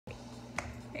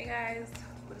Hey guys,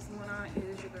 what is going on? It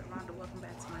is your girl Rhonda. Welcome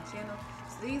back to my channel.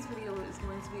 Today's video is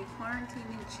going to be a quarantine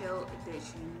and chill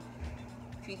edition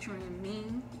featuring me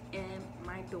and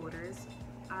my daughters.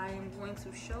 I am going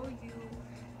to show you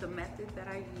the method that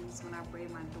I use when I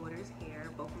braid my daughter's hair,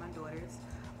 both my daughters.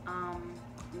 I'm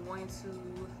going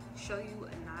to show you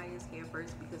Anaya's hair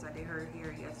first because I did her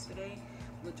hair yesterday,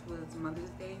 which was Mother's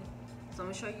Day. So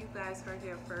I'm going to show you guys her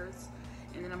hair first,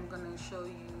 and then I'm going to show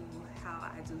you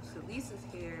how I do Talisa's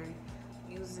hair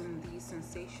using the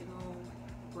Sensational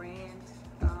brand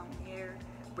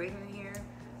braiding hair.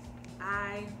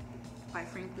 I, quite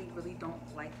frankly, really don't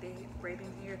like the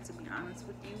braiding hair, to be honest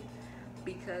with you,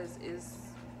 because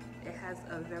it has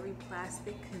a very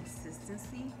plastic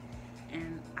consistency,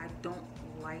 and I don't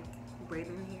like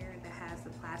braiding hair that has the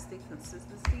plastic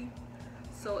consistency.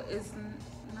 So it's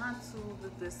not to the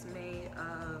dismay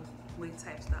of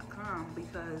wigtypes.com,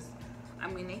 because I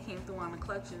mean, they came through on a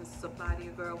clutch and supplied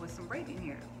your girl with some braiding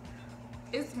hair.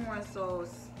 It's more so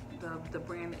the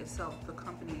brand itself, the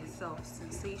company itself,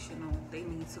 Sensational. They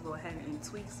need to go ahead and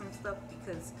tweak some stuff,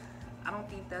 because I don't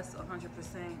think that's 100%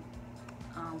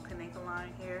 Kaneka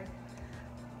line hair.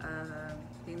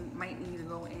 They might need to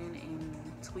go in and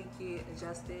tweak it,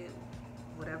 adjust it,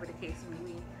 whatever the case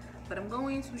may be. But I'm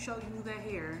going to show you the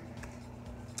hair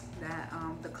that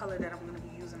the color that I'm going to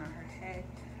be using on her head.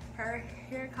 Her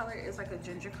hair color is like a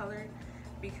ginger color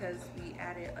because we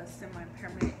added a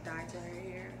semi-permanent dye to her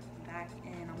hair back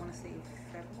in, I want to say,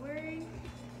 February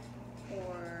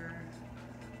or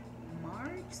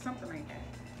March, something like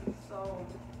that. So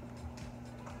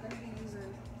I'm going to be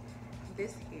using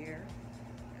this hair,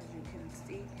 as you can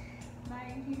see. My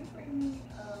hair bring me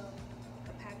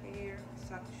a pack of hair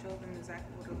so I can show them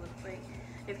exactly what it looks like.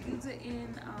 If you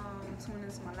didn't tune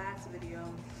into my last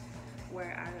video,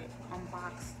 where I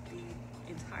unboxed the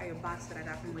entire box that I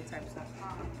got from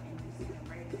wigtypes.com, and you see the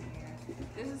braiding hair.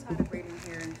 This is how the braiding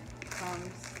hair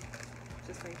comes,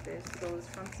 just like this. So it's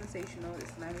from Sensational.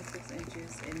 It's 96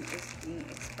 inches, and it's the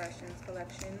Expressions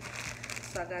collection.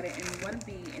 So I got it in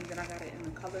 1B, and then I got it in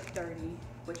the color 30,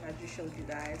 which I just showed you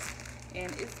guys. And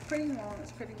it's pretty long.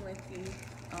 It's pretty lengthy.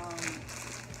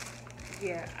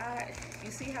 Yeah,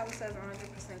 you see how it says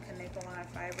 100% Kaneka line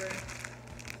fiber?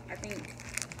 I think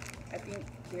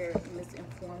they're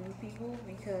misinforming people,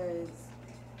 because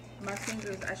my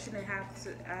fingers, I shouldn't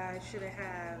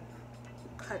have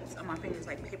cuts on my fingers,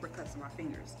 like paper cuts on my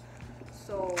fingers.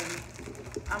 So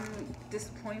I'm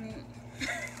disappointed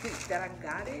that I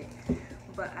got it,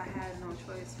 but I had no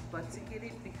choice but to get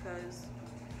it, because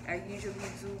I usually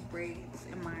do braids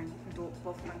in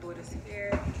both my daughter's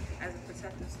hair as a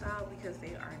protective style, because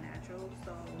they are natural.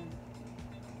 So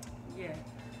yeah,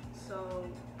 so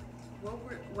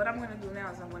what I'm going to do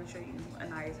now is I'm going to show you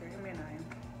Anaya's hair. Come here, Anaya.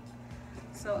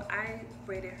 So I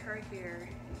braided her hair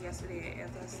yesterday, as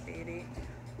I stated,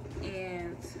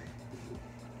 and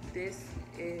this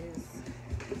is,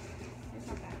 it's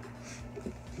not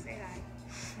bad. Say hi.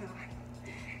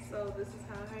 So this is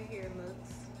how her hair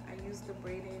looks. I used the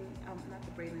braiding,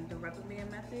 the Rubberband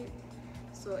method.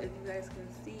 So if you guys can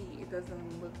see, it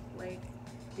doesn't look like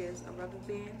there's a rubber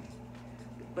band,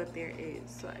 but there is.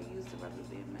 So I used the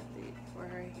Rubberband method for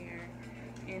her hair,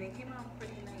 and it came out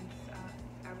pretty nice.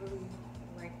 I really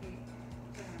like it.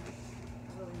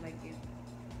 I really like it.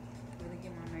 It really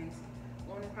came out nice.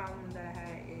 The only problem that I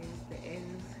had is the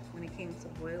ends when it came to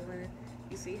boiling.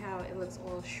 You see how it looks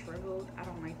all shriveled? I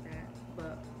don't like that,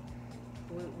 but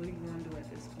what are you gonna do at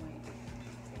this point?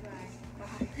 Say bye.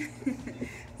 Bye.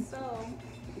 So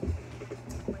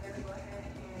we're gonna go ahead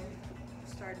and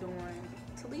start doing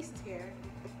Talisa's hair.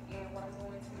 And what I'm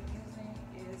going to be using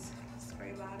is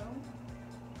spray bottle,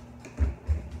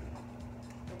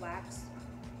 the wax,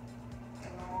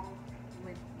 along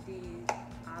with the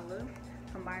olive.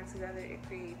 Combined together, it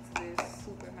creates this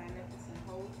super magnificent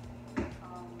hoe.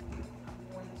 I'm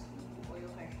going to oil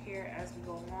her hair as we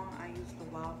go along. I use the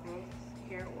Wild Growth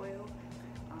hair oil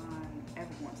on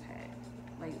everyone's head.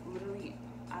 Like, literally,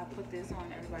 I put this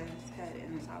on everybody's head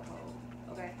in the top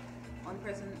hoe. Okay? Only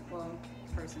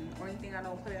only thing I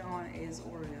don't put it on is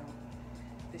Oreo,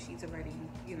 because she's already,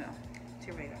 you know,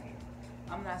 to right out here.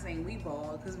 I'm not saying we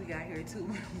bald, because we got here too.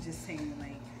 I'm just saying,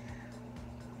 like,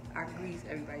 I grease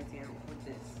everybody's hair with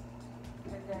this.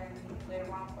 And then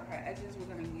later on, for her edges,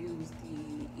 we're gonna use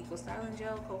the Eco Styling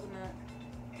Gel, coconut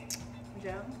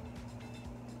gel,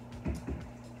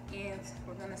 and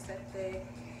we're gonna set the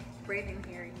braiding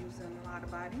hair using Lotta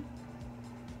Body.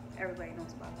 Everybody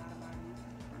knows about Lotta Body.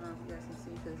 I don't know if you guys can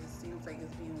see, because it seems like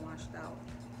it's being washed out.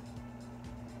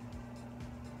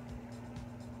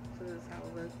 So this is how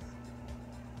it looks.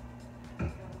 And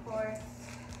of course,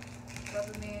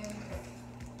 Rubberband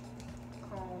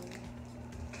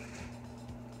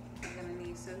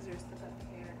scissors to cut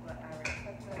the hair, but I already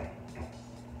cut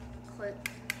the clip to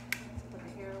put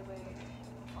the hair away,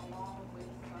 along with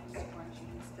some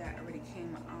scrunchies that already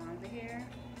came on the hair.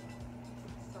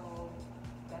 So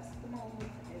that's the move,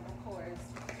 and of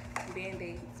course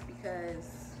band-aids,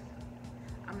 because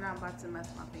I'm not about to mess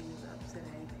my fingers up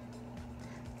today.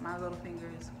 My little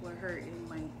fingers were hurting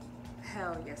like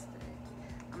hell yesterday.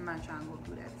 I'm not trying to go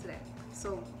through that today.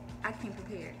 So I came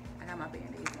prepared. I got my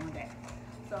band-aids on deck.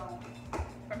 So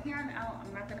from here on out,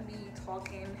 I'm not gonna be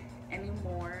talking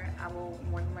anymore. I will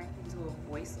more than likely do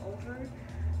a voiceover.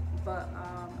 But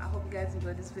I hope you guys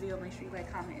enjoyed this video. Make sure you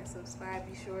like, comment, and subscribe.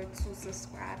 Be sure to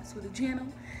subscribe to the channel.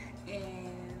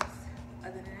 And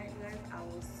other than that, you guys, I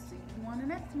will see you on the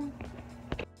next one.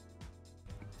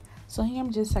 So here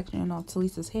I'm just sectioning off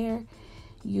Talisa's hair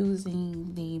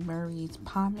using the Murray's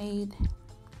pomade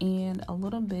and a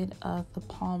little bit of the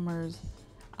Palmer's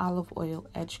olive oil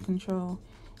edge control.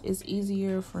 It's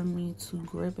easier for me to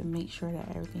grip and make sure that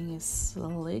everything is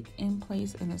slick in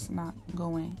place and it's not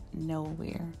going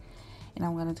nowhere. And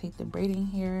I'm going to take the braiding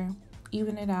hair,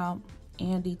 even it out,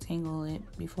 and detangle it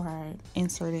before I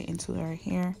insert it into her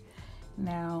hair.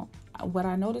 Now, what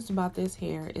I noticed about this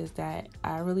hair is that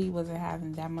I really wasn't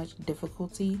having that much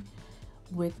difficulty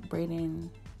with braiding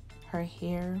her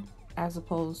hair as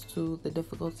opposed to the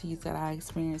difficulties that I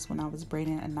experienced when I was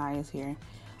braiding Anaya's hair.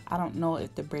 I don't know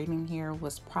if the braiding hair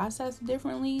was processed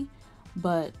differently,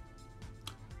 but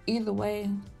either way,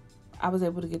 I was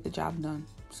able to get the job done.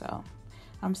 So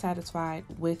I'm satisfied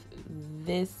with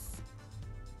this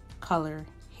color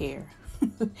hair,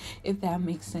 if that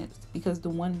makes sense, because the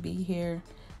 1B hair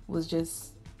was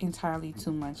just entirely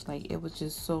too much. Like, it was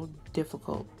just so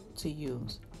difficult to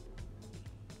use.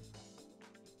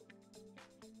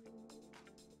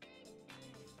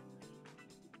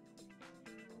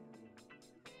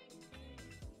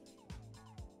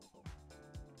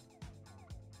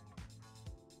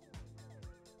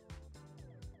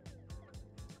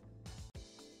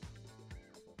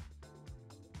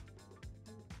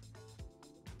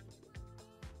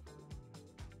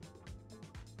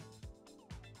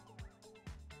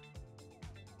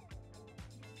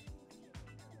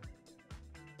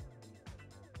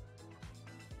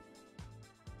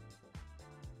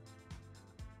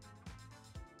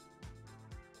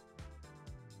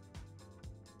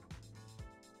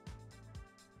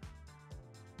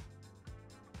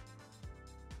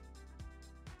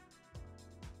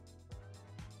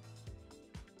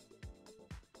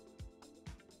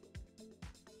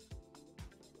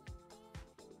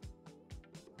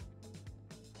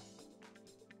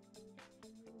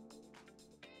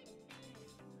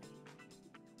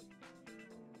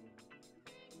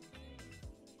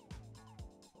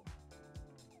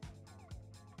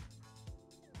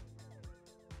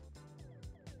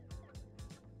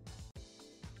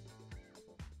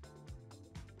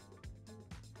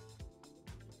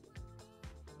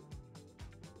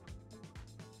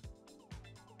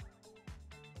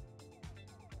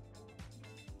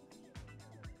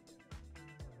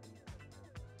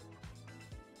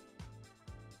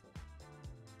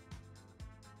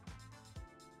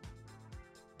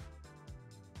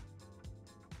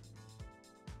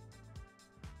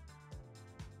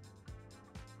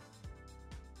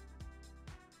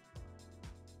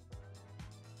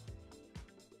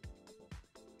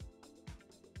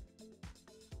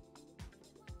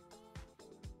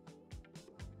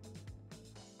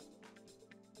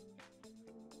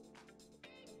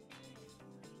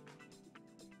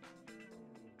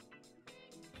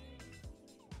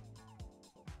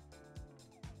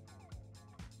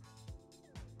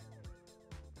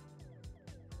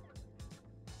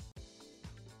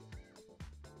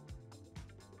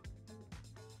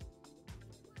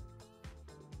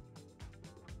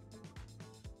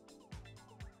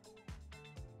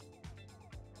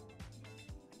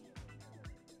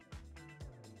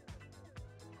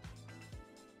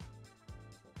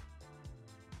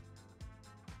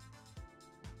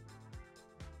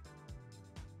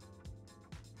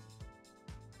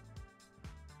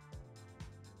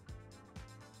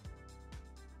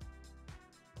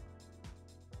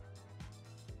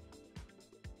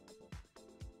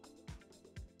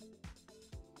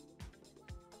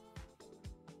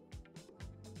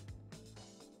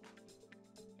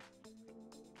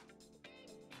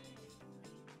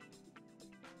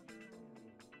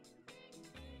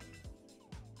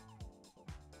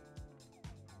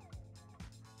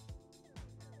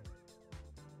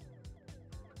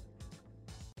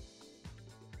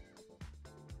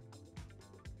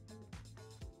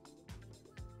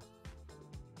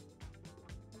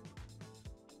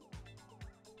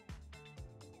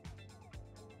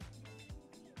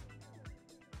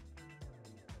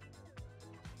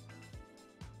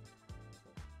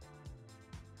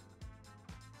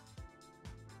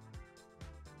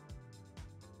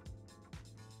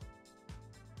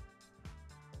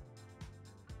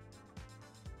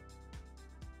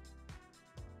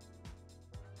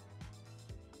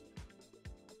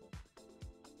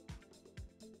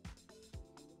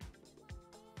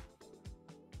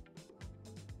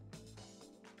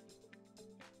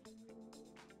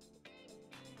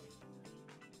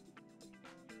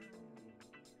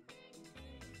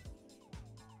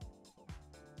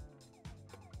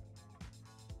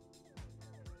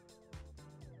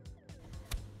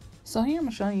 So here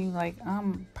I'm showing you, like,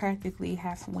 I'm practically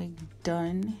halfway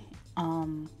done.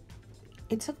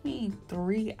 It took me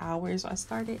 3 hours. I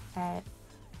started at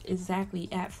exactly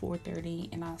at 4:30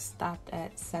 and I stopped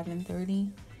at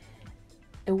 7:30.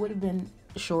 It would have been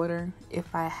shorter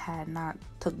if I had not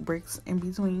took breaks in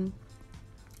between,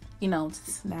 to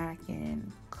snack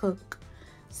and cook,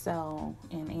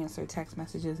 and answer text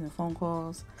messages and phone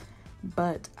calls.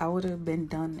 But I would have been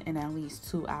done in at least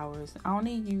 2 hours. I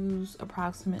only used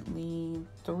approximately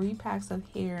 3 packs of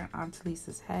hair on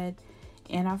Talisa's head,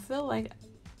 and I feel like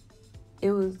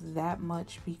it was that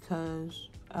much because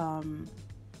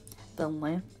the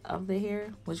length of the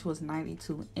hair, which was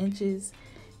 92 inches,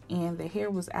 and the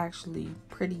hair was actually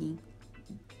pretty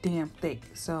damn thick.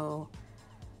 So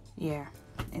yeah,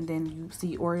 and then you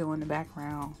see Oreo in the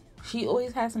background. She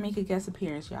always has to make a guest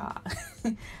appearance, y'all.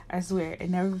 I swear,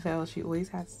 it never fails. She always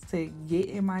has to get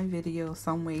in my video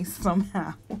some way,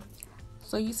 somehow.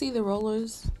 So you see the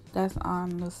rollers that's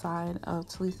on the side of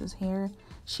Talisa's hair.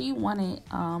 She wanted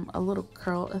a little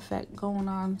curl effect going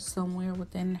on somewhere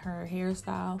within her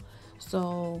hairstyle.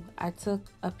 So I took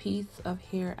a piece of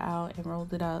hair out and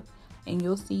rolled it up. And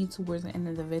you'll see towards the end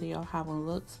of the video how it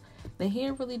looks. The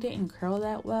hair really didn't curl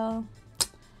that well.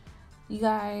 You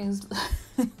guys,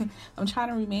 I'm trying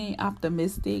to remain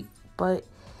optimistic, but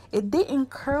it didn't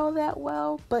curl that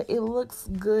well, but it looks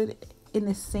good in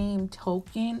the same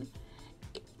token.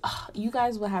 You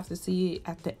guys will have to see it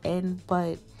at the end,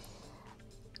 but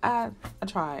I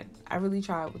tried. I really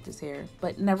tried with this hair,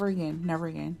 but never again, never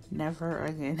again, never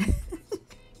again.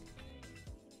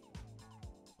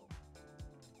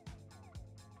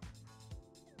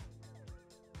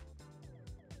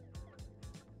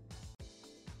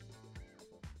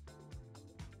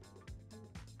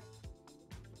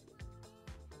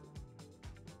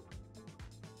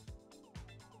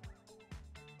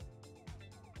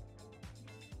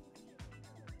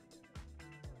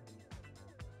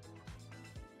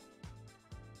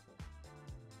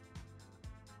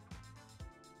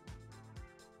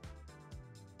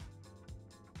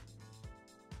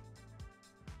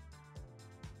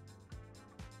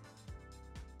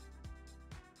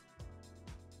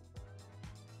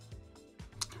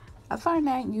 I find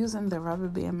that using the rubber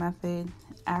band method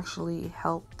actually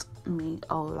helped me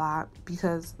a lot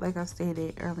because, like I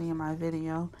stated earlier in my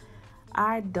video,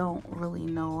 I don't really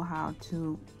know how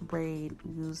to braid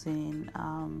using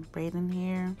braiding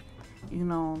hair,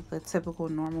 the typical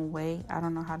normal way. I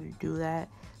don't know how to do that.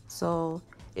 So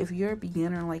if you're a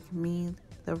beginner like me,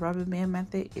 the rubber band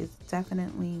method is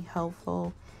definitely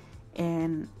helpful,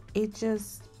 and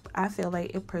I feel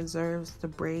like it preserves the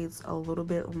braids a little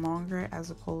bit longer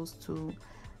as opposed to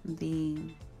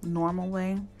the normal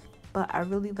way. But I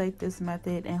really like this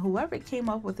method, and whoever came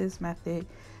up with this method,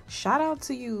 shout out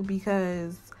to you,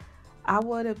 because I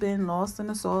would have been lost in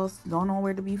the sauce, don't know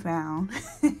where to be found.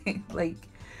 Like,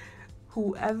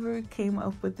 whoever came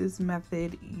up with this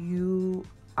method, you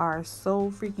are so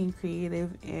freaking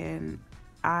creative, and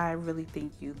I really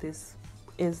thank you. This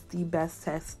is the best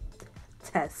test.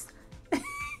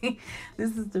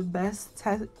 This is the best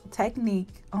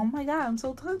technique. Oh my god, I'm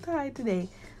so tongue-tied today.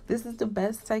 This is the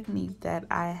best technique that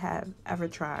I have ever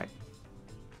tried.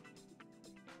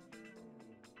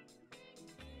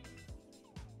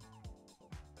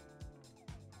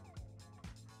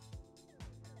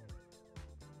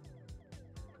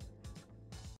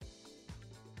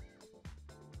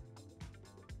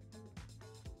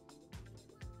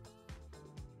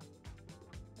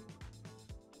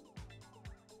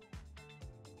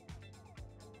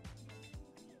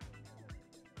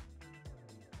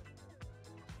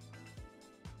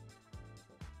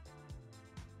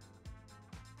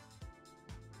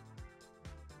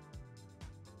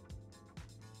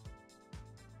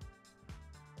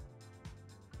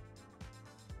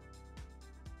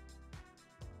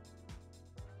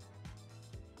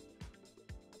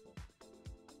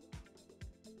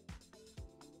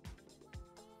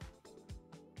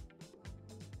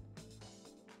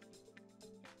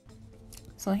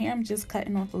 So here I'm just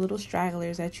cutting off the little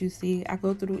stragglers that you see. I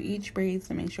go through each braid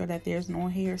to make sure that there's no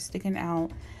hair sticking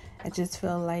out. I just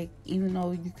feel like even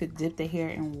though you could dip the hair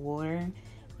in water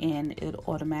and it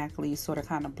automatically sort of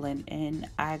kind of blend in,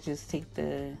 I just take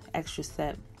the extra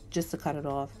step just to cut it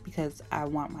off because I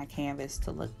want my canvas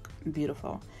to look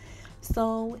beautiful.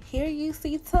 So here you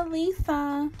see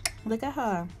Talisa. Look at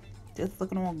her, just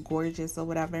looking all gorgeous or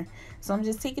whatever. So I'm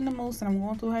just taking the mousse and I'm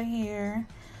going through her hair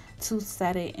to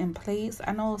set it in place.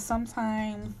 I know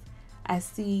sometimes I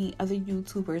see other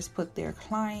YouTubers put their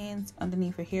clients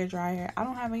underneath a hair dryer. I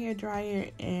don't have a hair dryer,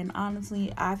 and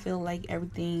honestly I feel like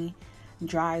everything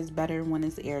dries better when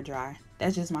it's air dry.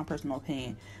 That's just my personal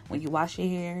opinion. When you wash your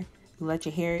hair, you let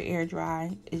your hair air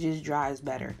dry, it just dries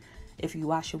better. If you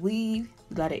wash your weave,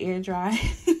 you let it air dry,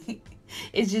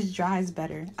 it just dries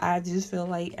better. I just feel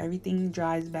like everything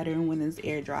dries better when it's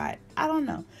air dried. I don't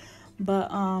know. But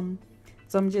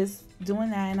so I'm just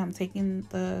doing that, and I'm taking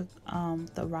the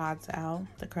rods out,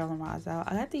 the curling rods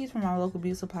out. I got these from our local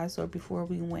beauty supply store before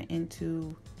we went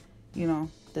into, you know,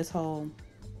 this whole,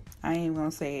 I ain't even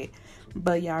gonna say it,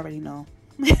 but y'all already know.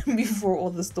 Before all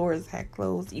the stores had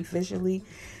closed officially,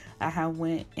 I had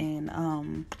went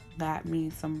and got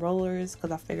me some rollers,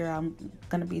 because I figure I'm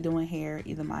gonna be doing hair,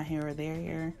 either my hair or their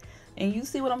hair. And you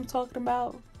see what I'm talking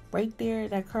about right there,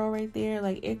 that curl right there,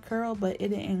 like it curled, but it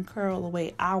didn't curl the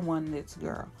way I wanted it to,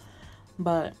 girl.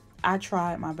 But I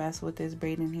tried my best with this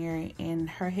braiding hair, and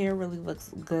her hair really looks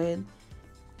good.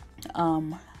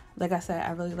 Like I said,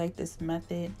 I really like this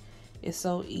method. It's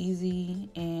so easy,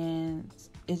 and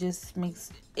it just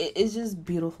makes it's just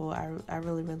beautiful. I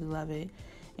really love it.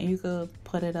 And you could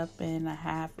put it up in a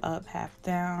half up, half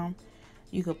down.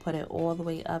 You could put it all the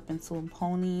way up into a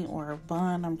pony or a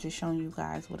bun. I'm just showing you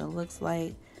guys what it looks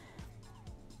like.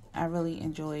 I really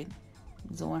enjoyed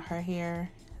doing her hair,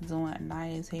 doing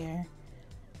Anaya's hair.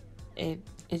 It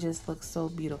just looks so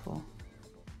beautiful.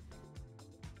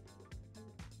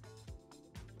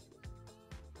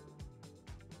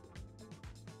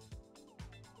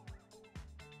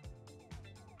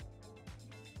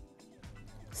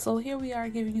 So here we are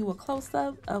giving you a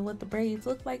close-up of what the braids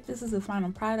look like. This is the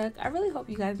final product. I really hope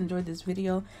you guys enjoyed this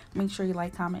video. Make sure you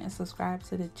like, comment, and subscribe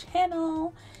to the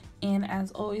channel. And as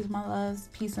always, my loves,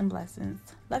 peace and blessings.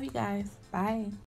 Love you guys. Bye.